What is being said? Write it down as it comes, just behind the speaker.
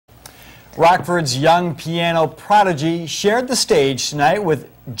Rockford's young piano prodigy shared the stage tonight with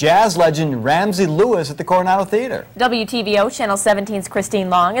jazz legend Ramsey Lewis at the Coronado Theater. WTVO Channel 17's Christine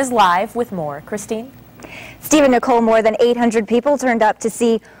Long is live with more. Christine? Steve and Nicole, more than 800 people turned up to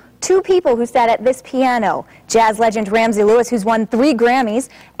see two people who sat at this piano. Jazz legend Ramsey Lewis, who's won 3 Grammys,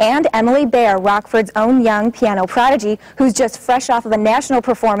 and Emily Bear, Rockford's own young piano prodigy, who's just fresh off of a national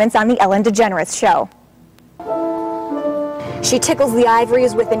performance on The Ellen DeGeneres Show. She tickles the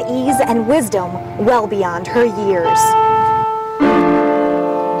ivories with an ease and wisdom well beyond her years.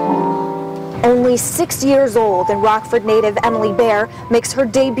 Only 6 years old, and Rockford native Emily Bear makes her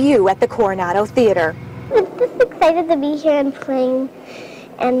debut at the Coronado Theater. I'm just excited to be here and playing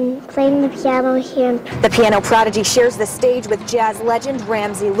the piano here. The piano prodigy shares the stage with jazz legend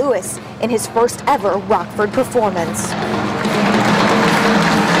Ramsey Lewis in his first ever Rockford performance.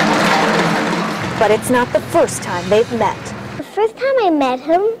 But it's not the first time they've met. The first time I met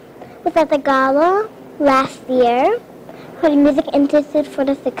him was at the Gala last year for the Music Institute for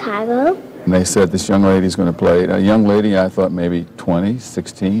the Chicago. And they said this young lady's going to play. A young lady, I thought maybe 20,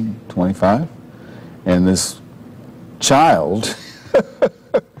 16, 25. And this child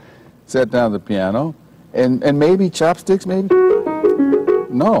sat down at the piano and maybe chopsticks, maybe?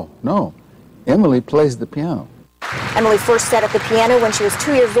 No. Emily plays the piano. Emily first sat at the piano when she was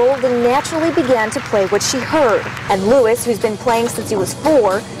 2 years old and naturally began to play what she heard. And Lewis, who's been playing since he was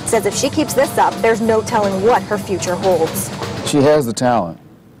 4, says if she keeps this up, there's no telling what her future holds. She has the talent.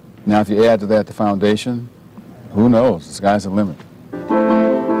 Now, if you add to that the foundation, who knows? The sky's the limit.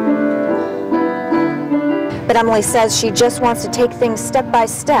 But Emily says she just wants to take things step by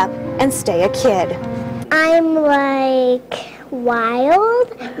step and stay a kid. I'm like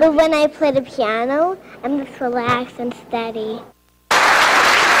wild, but when I play the piano, I'm just relaxed and steady.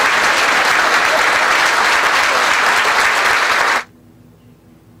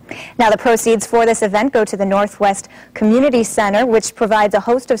 Now, the proceeds for this event go to the Northwest Community Center, which provides a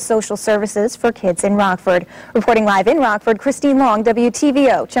host of social services for kids in Rockford. Reporting live in Rockford, Christine Long,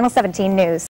 WTVO, Channel 17 News.